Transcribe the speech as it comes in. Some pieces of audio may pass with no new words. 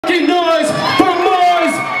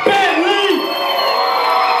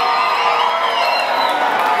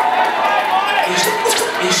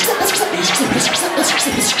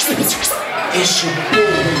It's your boy.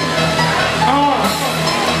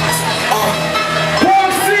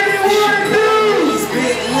 Park City, what it do?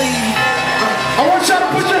 I want y'all to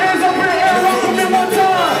put your hands up in the air. Welcome me one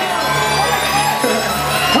time.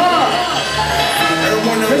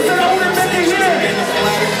 They said I wouldn't make it here.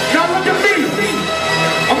 Now look at me.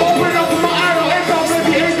 I'm opening up with my idol. Akon,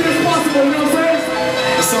 baby, anything is possible. You know what I'm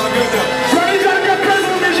saying? It's all good though. Ready? You gotta get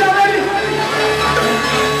crazy with me. Y'all ready?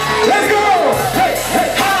 Let's go. Hey,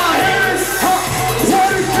 hey, high hands.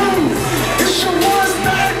 What it do? It's your one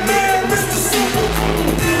night man, Mr. Super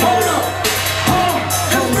Cool. Hold up.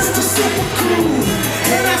 It's Mr. Super Cool.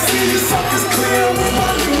 And I see you suckers clear with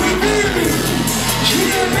my Louis baby.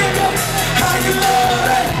 Yeah, nigga, how you love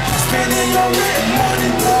that? Spending your rent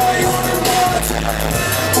money, boy, on the road.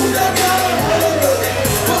 Ooh, I got a hole,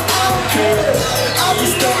 but I don't care. I be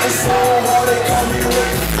starting so hard, they call me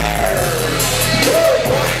Rick.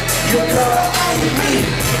 Your girl, I ain't me.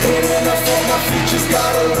 Ain't enough for my features, got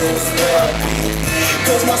a little spell.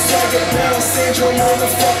 Cause my swagger down syndrome on the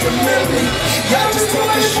fucking memory. Y'all just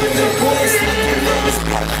talking shit, they boys looking nervous.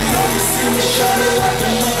 Now you see me shining like a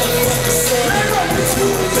motherfucker sun. The two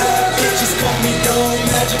bad bitches call me Dome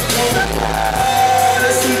Magic Dome.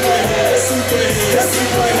 That's superhead, superhead, that's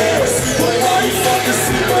superhead. Boy, why you fucking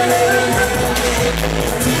superhead?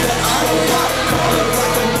 I don't rock, call it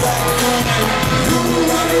like a black gun.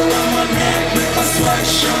 Around my neck, make my swag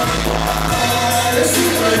shine. That's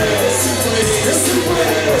superhead, superhead, that's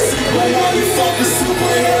superhead. But why you fucking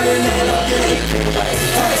superhead and then I'm getting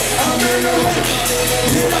hey, I'm in the lake,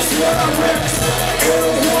 yeah, that's what I rap.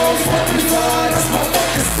 L145, that's my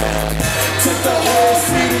fucking sound. Took the whole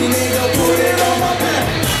city, nigga, put it on my back.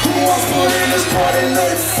 Who wants put in this party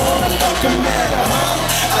late for the fucking matter, huh?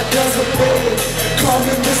 I does a bed, call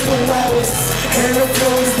me Mr. Wallace. And the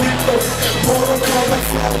flow is lethal, more call like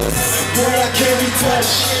flowers. Boy, I can't be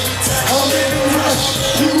touched, I'm in a rush.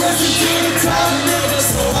 You racing to the top, nigga,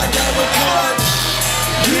 so I got a card.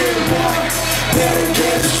 Yeah, boy, better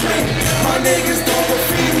get it straight. My niggas don't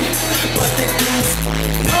graffiti, but they do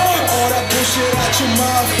spray. All that bullshit out your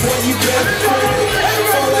mouth, boy, you better quit it.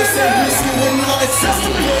 Fall like St. Lucie with no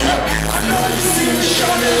accessibility. I know you see me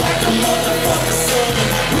shining like a motherfucker sun.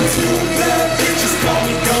 With two bad bitches, call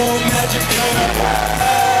me Gold Magic Gun.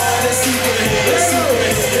 That's superhead, that's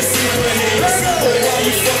superhead, that's superhead. Boy, why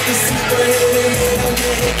you fucking superhead and then I'm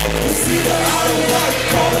getting you see the auto rock,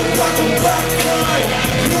 call it black on black line.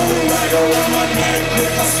 Blue rag around my neck,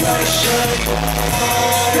 make my swag shine.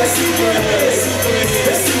 That's superhead, that's superhead,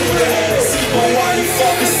 that's superhead. Boy, why you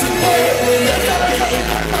fucking superhead when I'm getting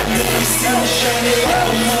you see me shining like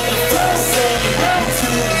a motherfucker sun.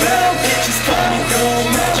 Two bad bitches call me Gold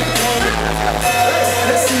Magic Gun.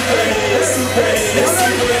 That's superhead, that's superhead, that's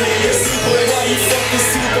superhead. Boy, why you fucking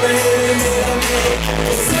superhead and then I'm getting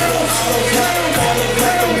zero auto black, call it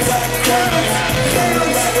black on black crime.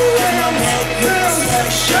 Blue rag around my neck, make my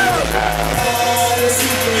swag shine. That's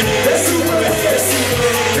superhead, that's superhead, that's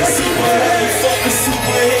superhead, that's superhead. Why you fucking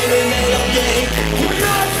superhead and then I'm getting we're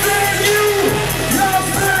not saying you, y'all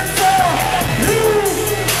saying for you.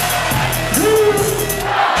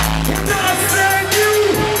 We're not saying you,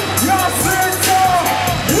 y'all saying for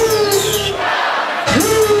you.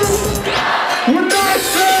 We're not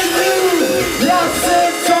saying you, y'all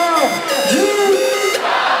saying for you.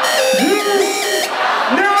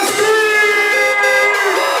 Now scream.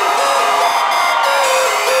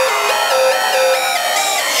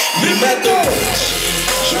 Me meto.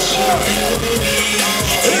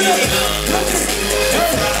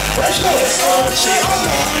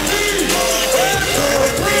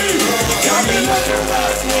 Got me looking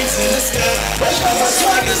like wings in the sky. My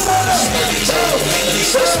swag is on the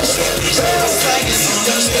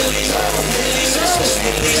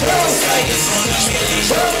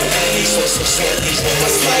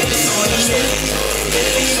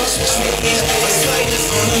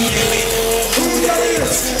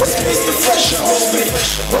what's Mr. Fresh, homie?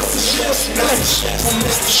 What's the chef's nice? I'm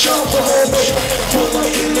Mr. Sharper, homie. Pull up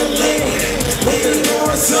in the lane, with the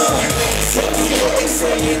doors up. Tell me what they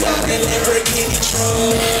say, you got that Lamborghini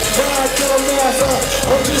truck. Ride the matter,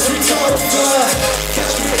 I'm just retarded fly.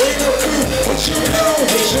 Catch me in the coupe, what you know,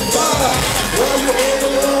 here's your bar. While you're in the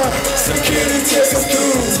line, security takes us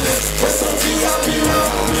through. Put some VIP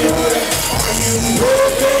around me, are you roll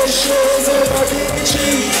band shows on my BG?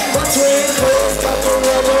 My twin clothes got the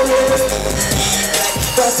rubber in.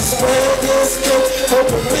 That's the spread this dope,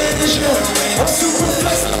 open vision. I'm super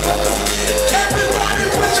flexible. Everybody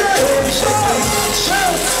put your hands up.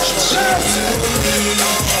 Shout, shout.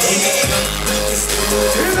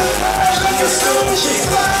 In the fire like a stone, she's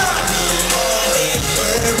fly.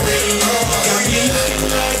 Got me looking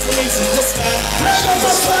like wings in the sky.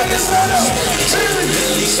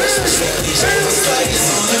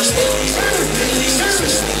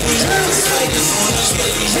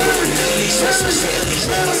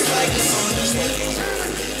 Really,